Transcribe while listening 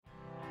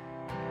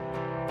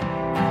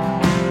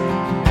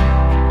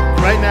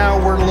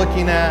now we're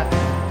looking at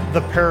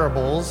the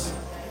parables,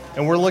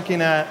 and we're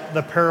looking at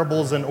the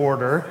parables in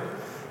order.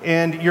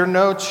 And your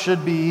notes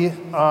should be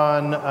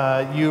on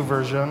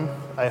YouVersion.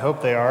 I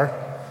hope they are.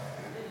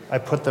 I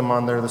put them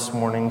on there this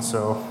morning,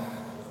 so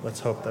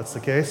let's hope that's the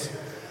case.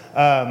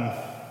 We're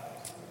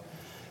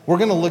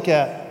going to look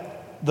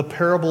at the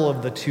parable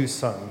of the two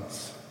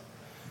sons.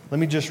 Let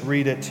me just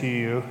read it to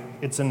you.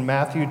 It's in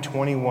Matthew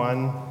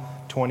 21,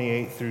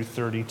 28 through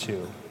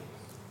 32.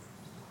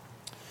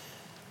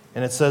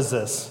 And it says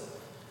this: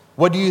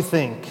 "What do you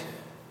think?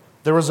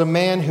 There was a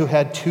man who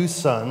had two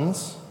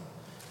sons.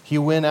 He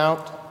went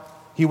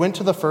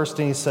to the first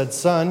and he said,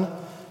 'Son,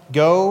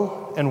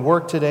 go and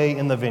work today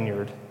in the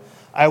vineyard.'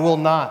 'I will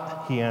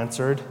not,' he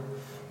answered.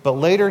 But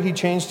later he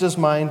changed his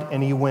mind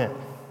and he went.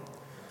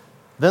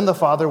 Then the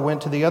father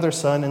went to the other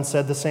son and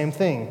said the same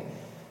thing.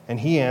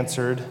 And he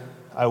answered,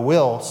 'I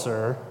will,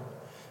 sir.'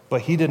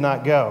 But he did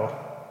not go.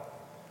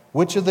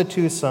 Which of the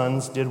two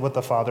sons did what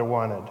the father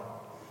wanted?"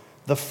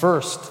 "The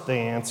first," they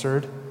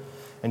answered.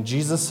 And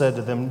Jesus said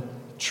to them,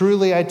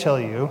 "Truly I tell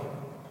you,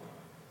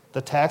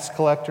 the tax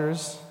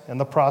collectors and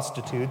the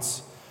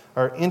prostitutes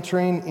are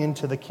entering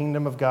into the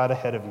kingdom of God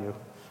ahead of you.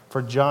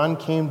 For John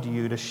came to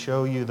you to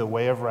show you the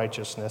way of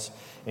righteousness,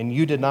 and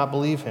you did not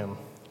believe him,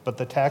 but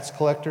the tax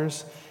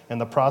collectors and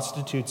the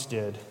prostitutes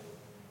did.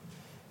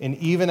 And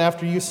even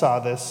after you saw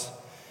this,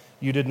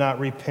 you did not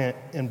repent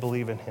and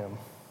believe in him."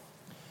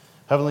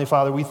 Heavenly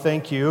Father, we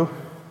thank you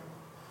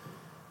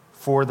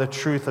for the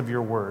truth of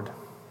your word.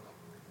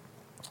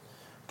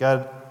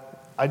 God,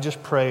 I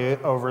just pray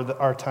over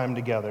our time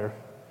together.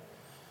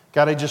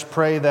 God, I just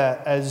pray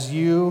that as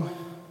you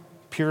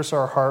pierce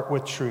our heart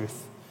with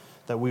truth,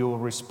 that we will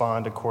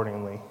respond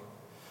accordingly.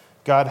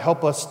 God,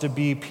 help us to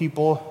be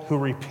people who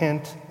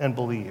repent and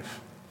believe.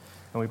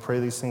 And we pray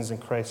these things in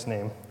Christ's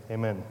name.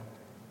 Amen.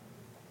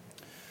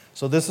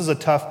 So this is a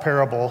tough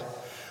parable,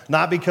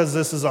 not because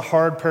this is a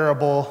hard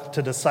parable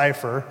to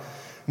decipher.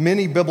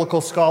 Many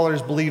biblical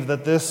scholars believe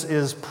that this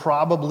is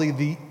probably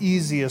the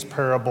easiest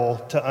parable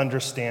to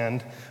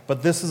understand,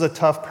 but this is a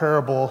tough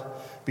parable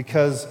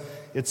because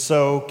it's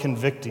so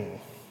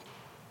convicting.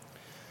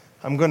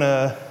 I'm going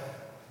to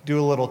do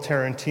a little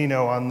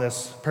Tarantino on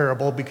this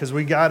parable because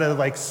we got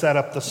to set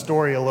up the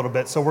story a little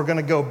bit. So we're going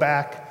to go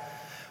back,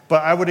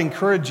 but I would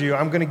encourage you,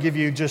 I'm going to give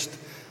you just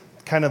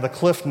kind of the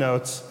cliff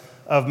notes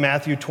of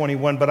Matthew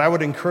 21, but I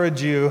would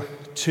encourage you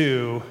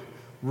to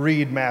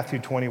read Matthew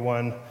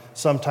 21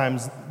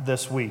 sometimes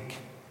this week.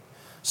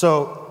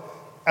 So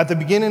at the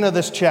beginning of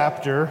this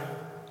chapter,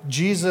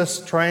 Jesus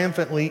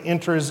triumphantly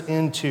enters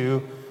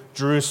into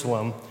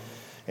Jerusalem,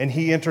 and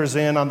he enters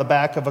in on the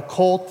back of a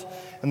colt,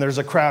 and there's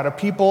a crowd of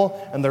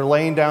people, and they're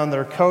laying down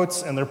their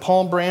coats and their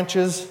palm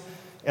branches,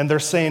 and they're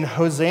saying,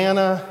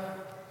 "Hosanna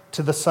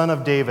to the Son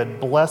of David.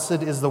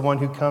 Blessed is the one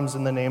who comes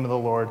in the name of the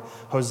Lord.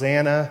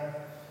 Hosanna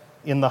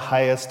in the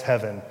highest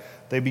heaven."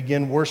 They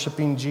begin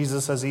worshiping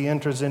Jesus as he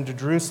enters into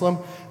Jerusalem.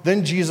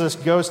 Then Jesus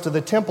goes to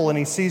the temple and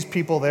he sees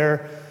people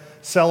there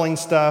selling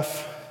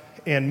stuff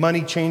and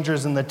money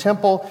changers in the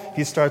temple.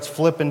 He starts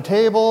flipping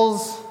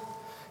tables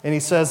and he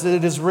says,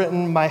 "It is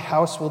written, my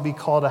house will be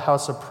called a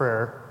house of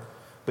prayer,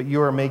 but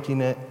you are making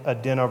it a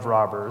den of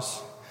robbers."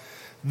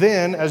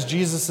 Then, as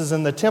Jesus is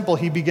in the temple,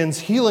 he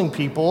begins healing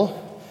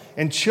people,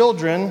 and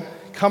children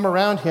come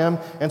around him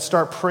and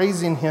start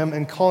praising him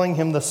and calling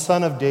him the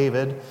Son of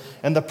David.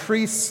 And the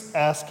priests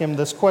ask him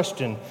this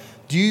question: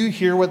 "Do you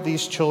hear what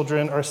these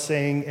children are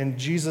saying?" And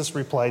Jesus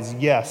replies,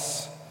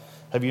 "Yes.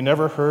 Have you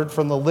never heard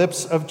from the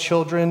lips of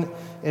children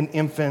and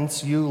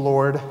infants, you,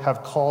 Lord,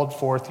 have called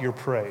forth your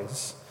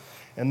praise?"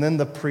 And then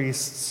the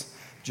priests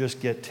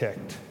just get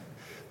ticked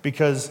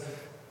because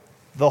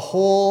the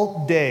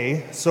whole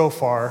day so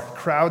far,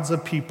 crowds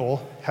of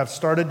people have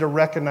started to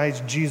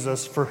recognize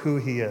Jesus for who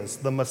he is,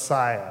 the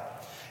Messiah.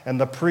 And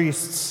the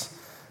priests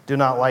do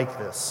not like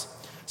this.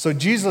 So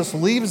Jesus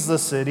leaves the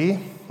city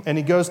and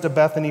he goes to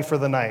Bethany for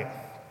the night.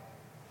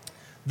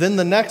 Then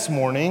the next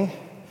morning,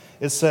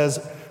 it says,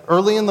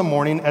 early in the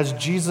morning, as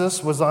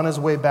Jesus was on his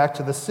way back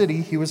to the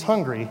city, he was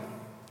hungry.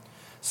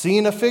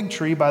 Seeing a fig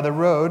tree by the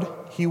road,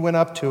 he went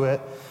up to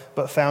it,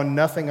 but found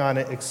nothing on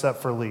it except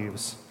for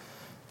leaves.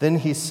 Then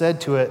he said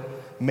to it,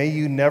 "May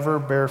you never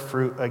bear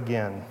fruit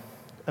again."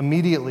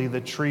 Immediately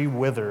the tree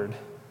withered.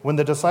 When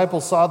the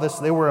disciples saw this,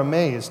 they were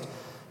amazed.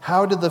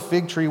 "How did the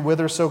fig tree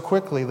wither so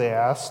quickly?" they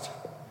asked.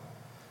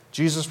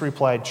 Jesus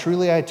replied,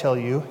 "Truly I tell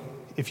you,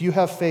 if you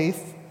have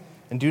faith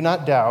and do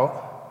not doubt,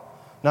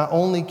 not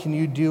only can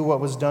you do what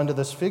was done to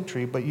this fig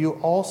tree, but you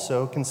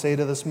also can say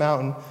to this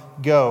mountain,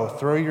 'Go,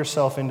 throw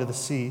yourself into the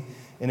sea,'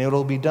 and it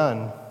will be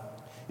done.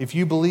 If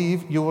you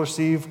believe, you will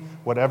receive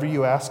whatever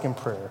you ask in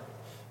prayer."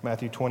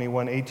 Matthew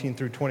 21, 18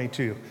 through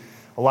 22.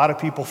 A lot of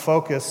people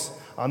focus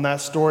on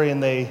that story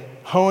and they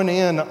hone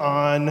in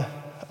on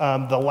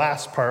the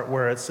last part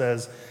where it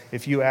says,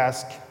 if you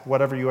ask,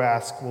 whatever you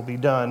ask will be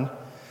done.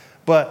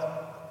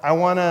 But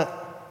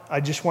I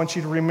just want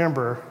you to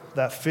remember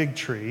that fig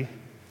tree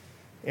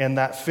and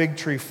that fig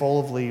tree full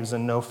of leaves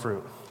and no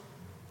fruit.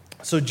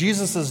 So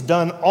Jesus has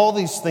done all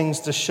these things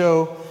to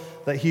show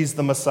that he's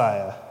the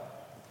Messiah.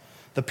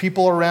 The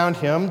people around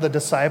him, the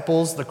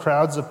disciples, the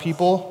crowds of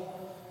people,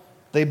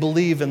 they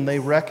believe and they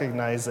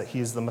recognize that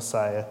he's the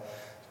Messiah.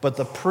 But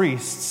the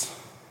priests,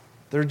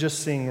 they're just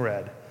seeing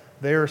red.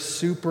 They're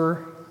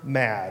super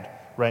mad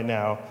right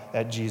now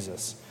at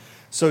Jesus.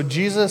 So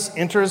Jesus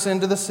enters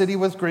into the city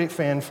with great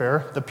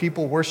fanfare. The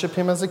people worship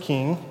him as a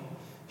king.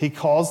 He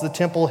calls the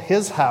temple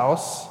his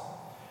house,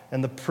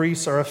 and the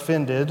priests are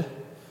offended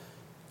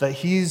that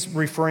he's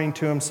referring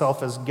to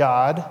himself as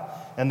God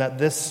and that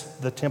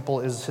the temple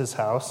is his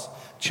house.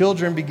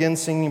 Children begin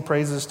singing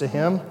praises to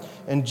him,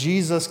 and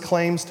Jesus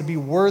claims to be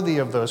worthy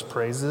of those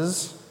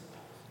praises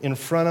in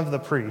front of the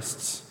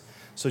priests.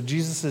 So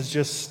Jesus is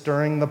just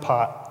stirring the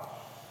pot.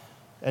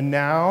 And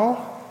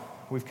now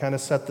we've kind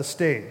of set the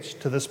stage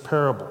to this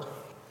parable.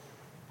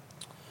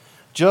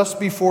 Just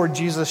before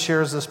Jesus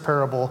shares this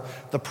parable,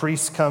 the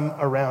priests come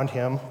around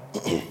him,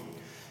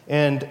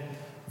 and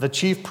the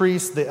chief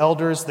priests, the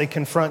elders, they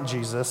confront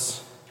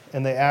Jesus,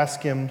 and they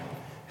ask him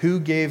who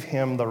gave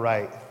him the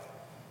right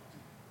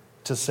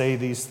to say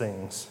these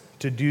things,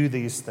 to do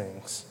these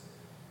things.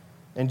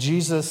 And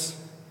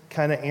Jesus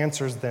kind of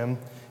answers them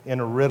in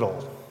a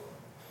riddle.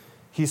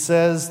 He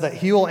says that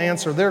he will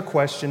answer their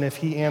question if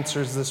he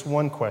answers this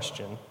one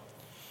question.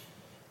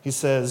 He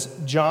says,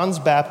 John's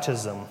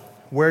baptism,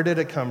 where did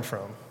it come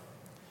from?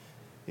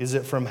 Is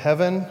it from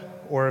heaven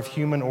or of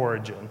human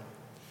origin?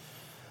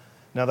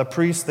 Now the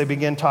priests, they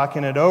begin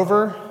talking it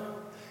over,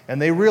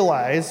 and they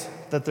realize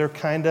that they're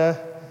kind of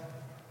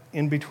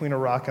in between a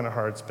rock and a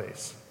hard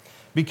space.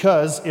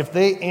 Because if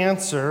they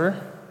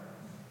answer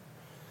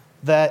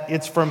that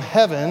it's from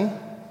heaven,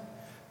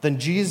 then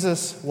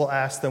Jesus will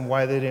ask them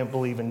why they didn't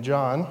believe in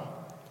John.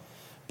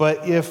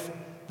 But if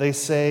they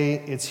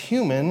say it's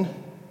human,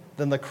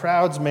 then the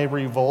crowds may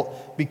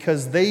revolt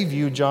because they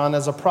view John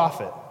as a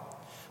prophet.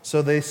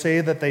 So they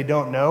say that they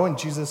don't know, and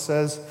Jesus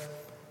says,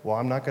 well,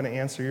 I'm not going to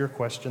answer your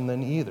question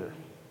then either.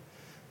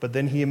 But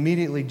then he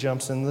immediately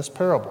jumps in this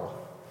parable.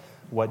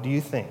 What do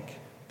you think?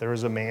 There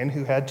was a man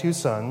who had 2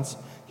 sons.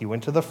 He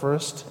went to the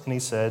first, and he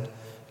said,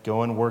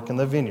 go and work in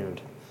the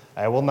vineyard.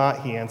 I will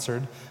not, he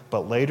answered.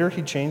 But later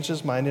he changed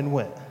his mind and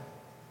went.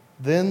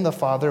 Then the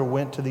father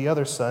went to the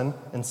other son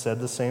and said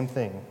the same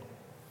thing.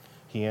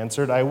 He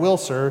answered, I will,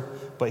 sir,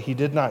 but he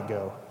did not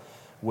go.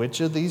 Which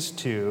of these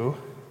 2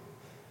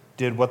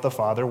 did what the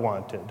father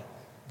wanted?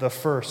 The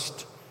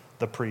first,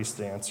 the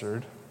priest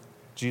answered.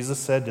 Jesus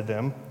said to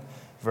them,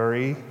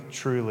 very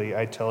truly,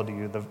 I tell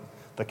you,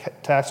 the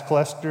tax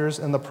collectors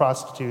and the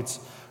prostitutes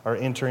are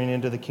entering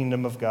into the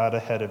kingdom of God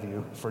ahead of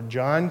you. For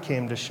John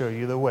came to show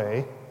you the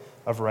way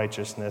of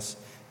righteousness,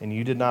 and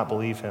you did not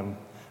believe him,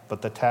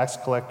 but the tax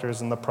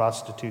collectors and the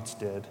prostitutes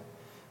did.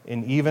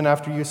 And even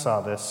after you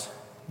saw this,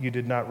 you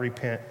did not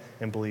repent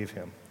and believe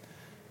him.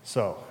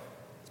 So,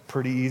 it's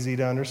pretty easy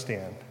to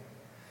understand.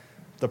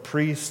 The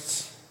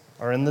priests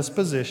are in this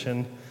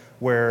position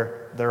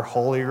where they're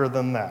holier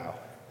than thou.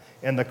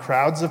 And the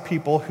crowds of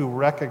people who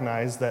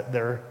recognize that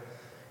they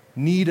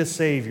need a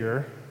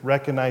Savior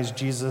recognize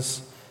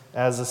Jesus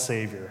as a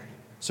Savior.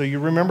 So you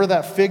remember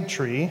that fig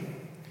tree,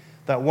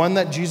 that one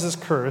that Jesus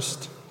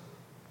cursed,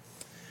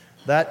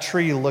 that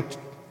tree looked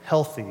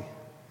healthy,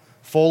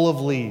 full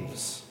of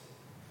leaves,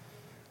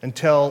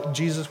 until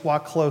Jesus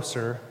walked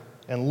closer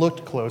and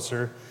looked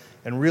closer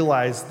and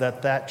realized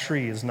that that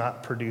tree is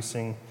not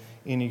producing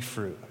any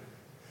fruit.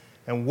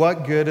 And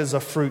what good is a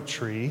fruit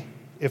tree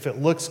if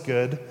it looks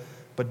good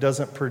but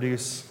doesn't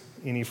produce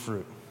any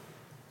fruit?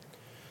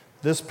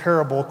 This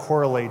parable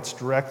correlates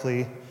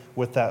directly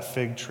with that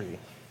fig tree.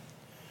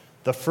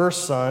 The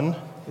first son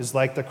is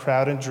like the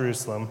crowd in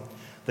Jerusalem.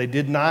 They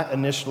did not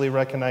initially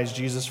recognize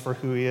Jesus for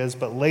who he is,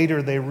 but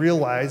later they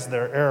realized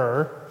their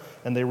error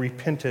and they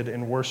repented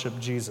and worshiped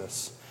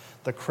Jesus.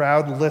 The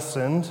crowd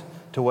listened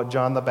to what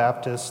John the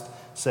Baptist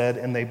said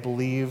and they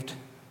believed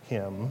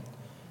him.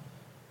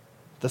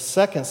 The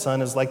second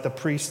son is like the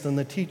priests and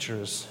the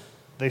teachers.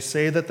 They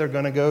say that they're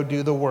going to go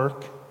do the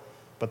work,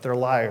 but they're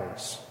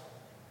liars.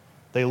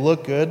 They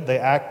look good, they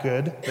act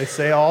good, they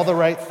say all the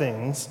right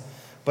things,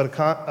 but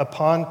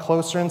upon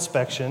closer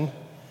inspection,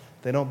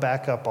 they don't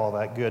back up all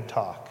that good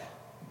talk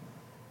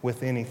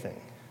with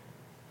anything.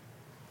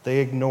 They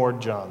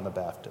ignored John the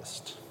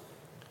Baptist.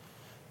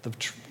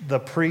 The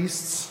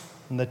priests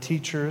and the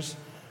teachers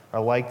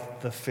are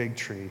like the fig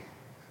tree,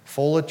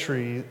 full of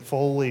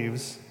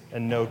leaves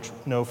and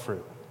no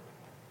fruit.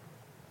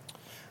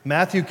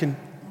 Matthew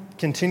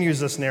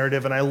continues this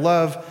narrative, and I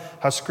love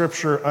how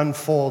Scripture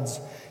unfolds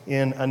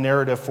in a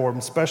narrative form,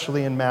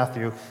 especially in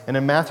Matthew. And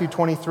in Matthew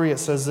 23, it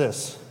says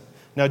this: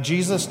 Now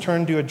Jesus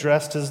turned to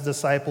address his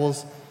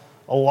disciples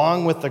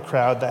along with the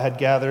crowd that had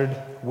gathered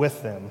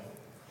with them.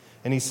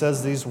 And he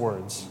says these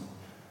words: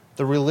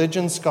 The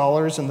religion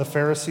scholars and the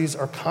Pharisees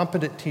are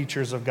competent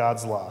teachers of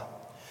God's law.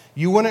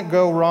 You wouldn't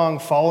go wrong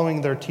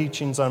following their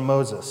teachings on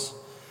Moses,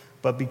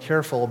 but be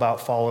careful about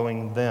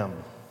following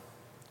them.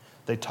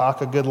 They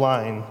talk a good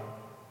line,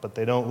 but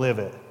they don't live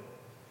it.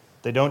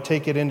 They don't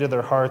take it into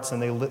their hearts,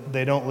 and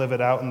they don't live it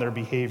out in their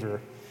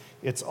behavior.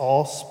 It's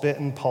all spit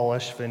and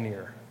polish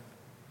veneer.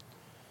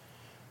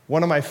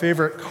 One of my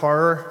favorite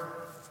car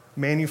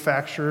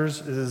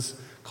manufacturers is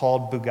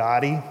called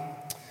Bugatti.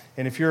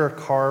 And if you're a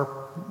car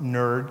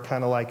nerd,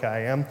 kind of like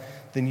I am,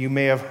 then you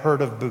may have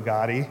heard of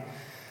Bugatti.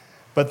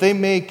 But they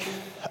make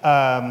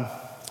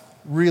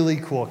really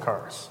cool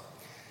cars.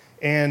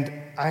 And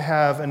I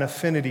have an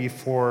affinity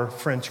for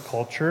French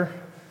culture.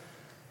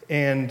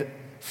 And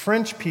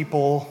French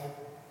people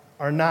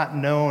are not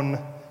known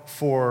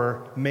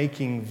for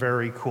making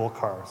very cool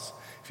cars.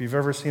 If you've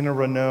ever seen a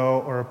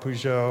Renault or a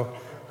Peugeot,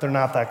 they're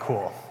not that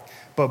cool.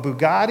 But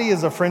Bugatti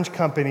is a French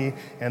company,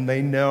 and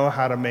they know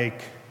how to make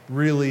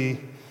really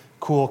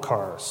cool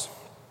cars.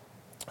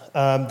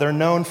 They're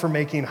known for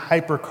making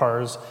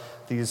hypercars,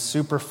 these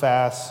super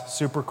fast,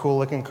 super cool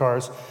looking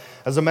cars.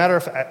 As a matter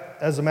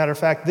of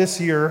fact, this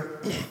year,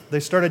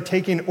 they started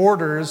taking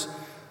orders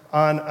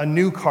on a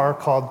new car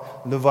called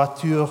Le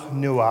Voiture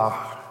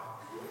Noire.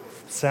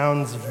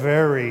 Sounds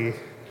very,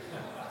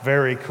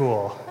 very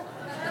cool.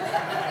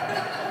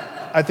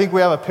 I think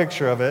we have a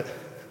picture of it.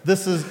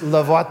 This is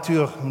La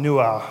Voiture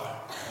Noire.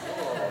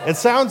 It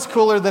sounds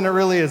cooler than it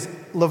really is.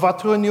 La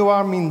Voiture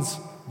Noire means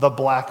the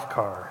black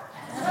car.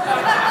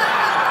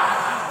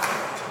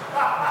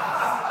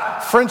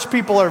 French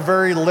people are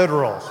very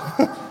literal.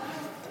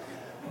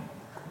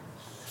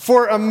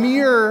 For a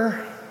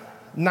mere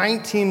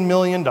 $19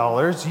 million,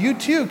 you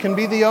too can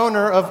be the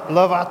owner of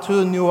La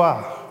Voiture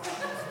Noire.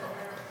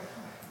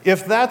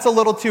 If that's a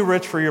little too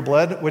rich for your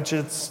blood, which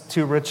it's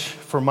too rich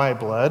for my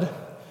blood,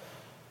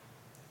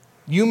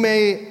 you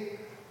may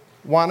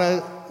want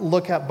to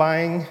look at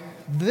buying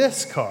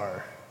this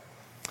car.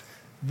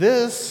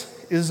 This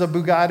is a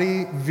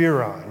Bugatti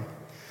Veyron.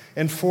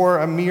 And for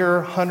a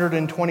mere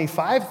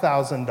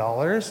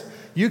 $125,000,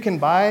 you can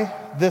buy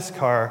this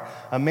car.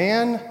 A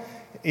man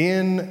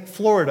in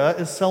Florida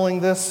is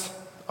selling this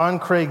on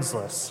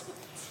Craigslist.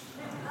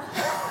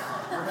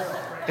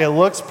 It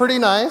looks pretty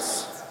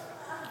nice.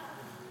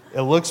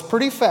 It looks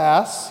pretty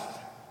fast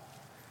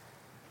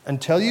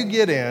until you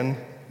get in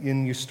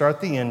and you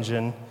start the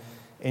engine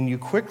and you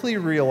quickly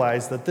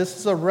realize that this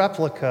is a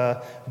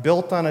replica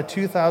built on a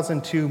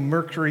 2002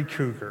 Mercury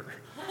Cougar.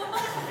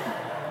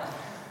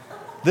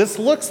 This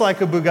looks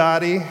like a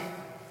Bugatti.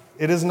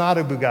 It is not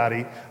a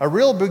Bugatti. A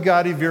real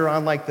Bugatti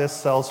Veyron like this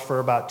sells for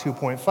about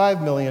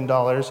 $2.5 million.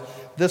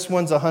 This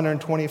one's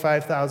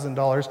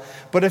 $125,000.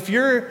 But if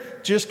you're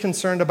just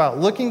concerned about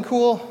looking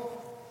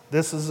cool,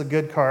 this is a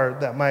good car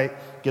that might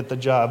get the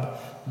job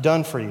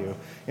done for you.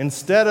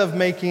 Instead of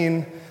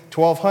making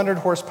 1,200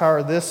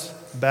 horsepower, this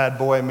bad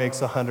boy makes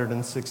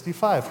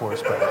 165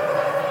 horsepower.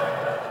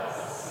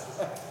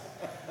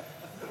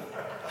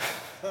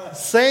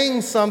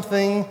 Saying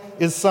something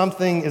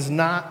is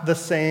not the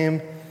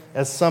same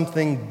as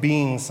something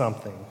being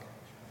something.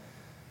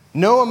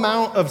 No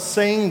amount of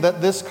saying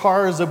that this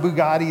car is a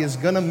Bugatti is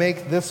going to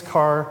make this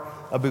car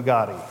a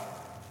Bugatti.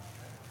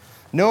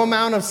 No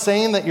amount of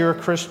saying that you're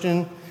a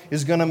Christian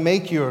is going to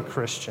make you a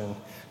Christian.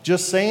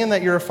 Just saying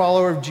that you're a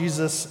follower of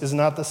Jesus is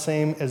not the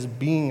same as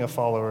being a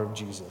follower of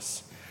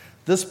Jesus.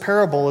 This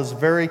parable is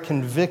very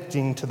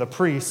convicting to the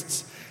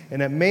priests,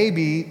 and it may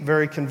be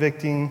very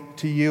convicting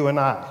to you and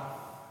I.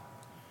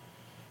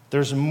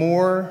 There's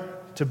more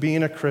to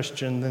being a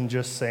Christian than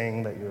just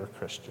saying that you're a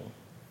Christian.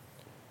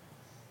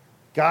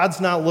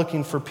 God's not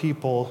looking for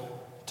people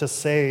to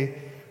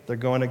say they're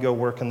going to go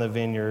work in the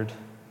vineyard.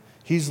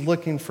 He's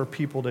looking for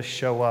people to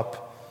show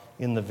up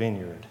in the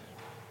vineyard.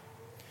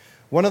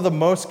 One of the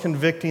most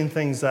convicting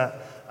things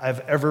that I've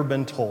ever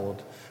been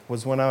told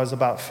was when I was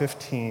about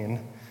 15.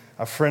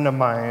 A friend of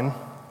mine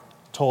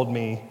told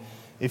me,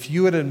 if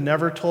you would have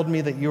never told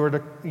me that you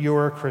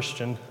were a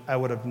Christian, I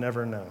would have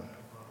never known.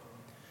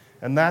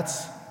 And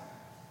that's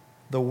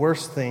the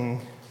worst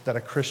thing that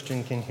a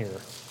Christian can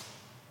hear.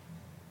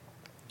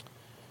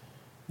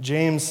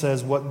 James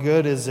says, "What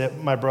good is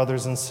it, my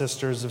brothers and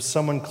sisters, if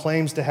someone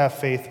claims to have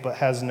faith but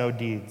has no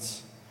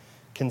deeds?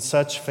 Can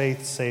such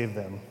faith save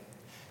them?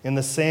 In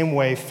the same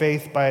way,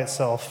 faith by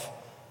itself,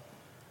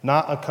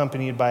 not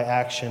accompanied by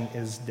action,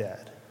 is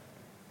dead."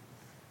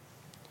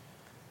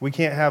 We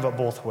can't have it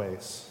both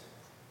ways.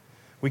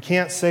 We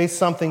can't say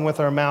something with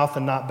our mouth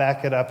and not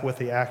back it up with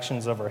the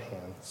actions of our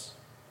hands.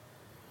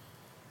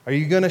 Are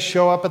you going to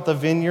show up at the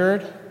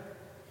vineyard,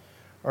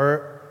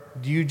 or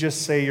do you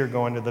just say you're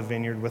going to the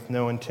vineyard with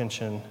no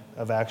intention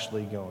of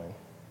actually going?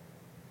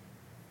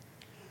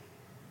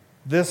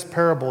 This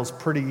parable is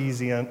pretty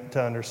easy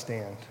to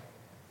understand.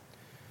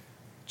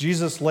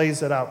 Jesus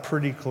lays it out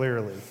pretty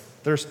clearly.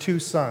 There's two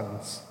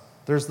sons.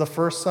 There's the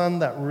first son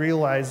that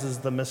realizes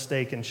the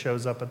mistake and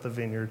shows up at the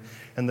vineyard,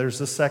 and there's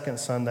the second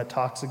son that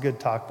talks a good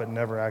talk but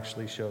never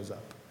actually shows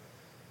up.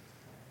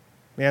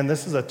 Man,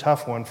 this is a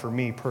tough one for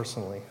me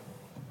personally.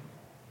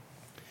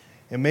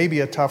 It may be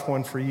a tough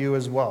one for you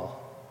as well.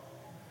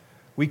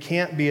 We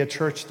can't be a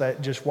church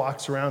that just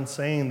walks around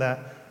saying that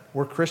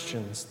we're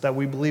Christians, that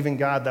we believe in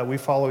God, that we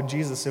follow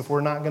Jesus, if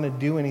we're not going to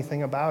do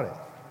anything about it.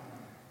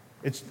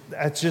 It's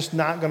just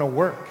not going to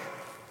work.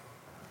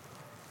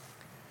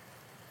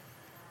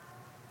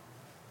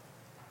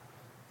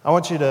 I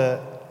want you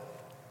to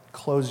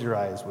close your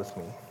eyes with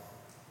me.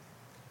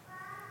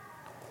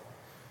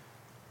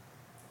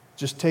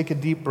 Just take a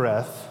deep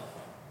breath,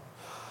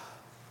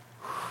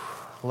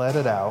 let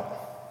it out,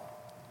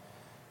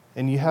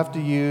 and you have to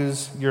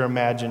use your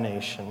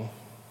imagination.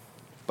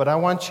 But I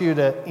want you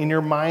to, in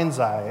your mind's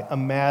eye,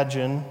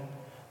 imagine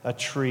a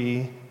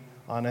tree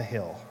on a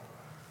hill.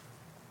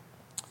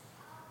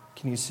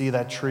 Can you see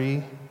that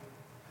tree?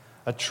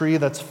 A tree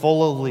that's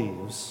full of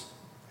leaves.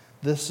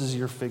 This is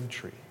your fig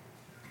tree.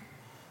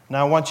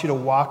 Now I want you to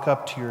walk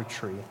up to your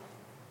tree.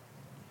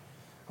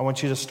 I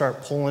want you to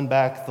start pulling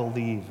back the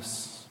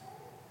leaves.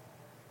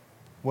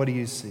 What do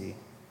you see?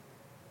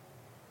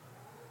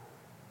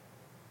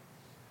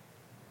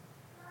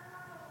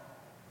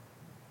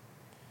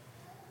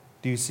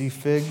 Do you see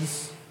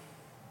figs?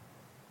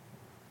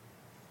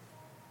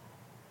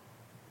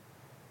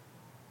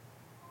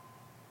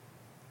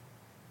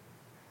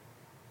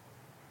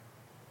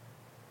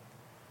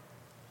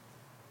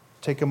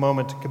 Take a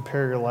moment to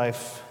compare your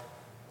life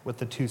with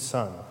the two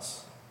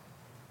sons.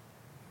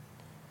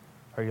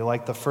 Are you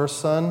like the first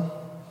son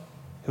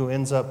who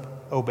ends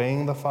up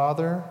obeying the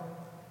father?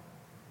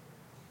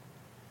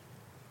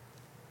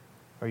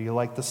 Are you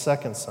like the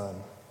second son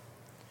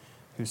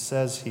who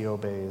says he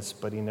obeys,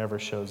 but he never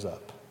shows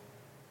up?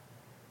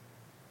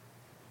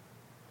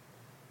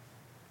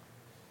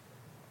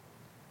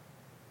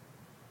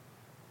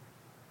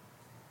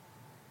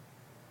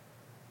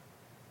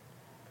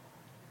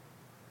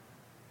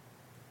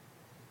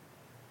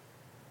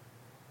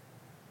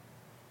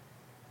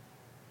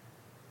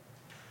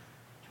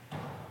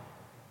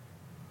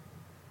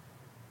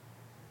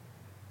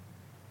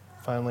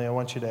 Finally, I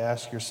want you to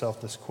ask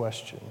yourself this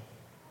question.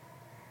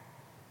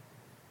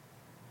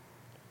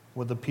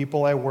 Would the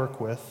people I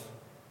work with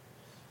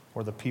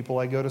or the people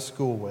I go to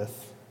school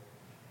with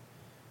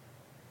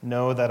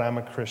know that I'm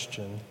a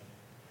Christian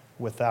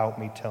without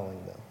me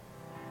telling them?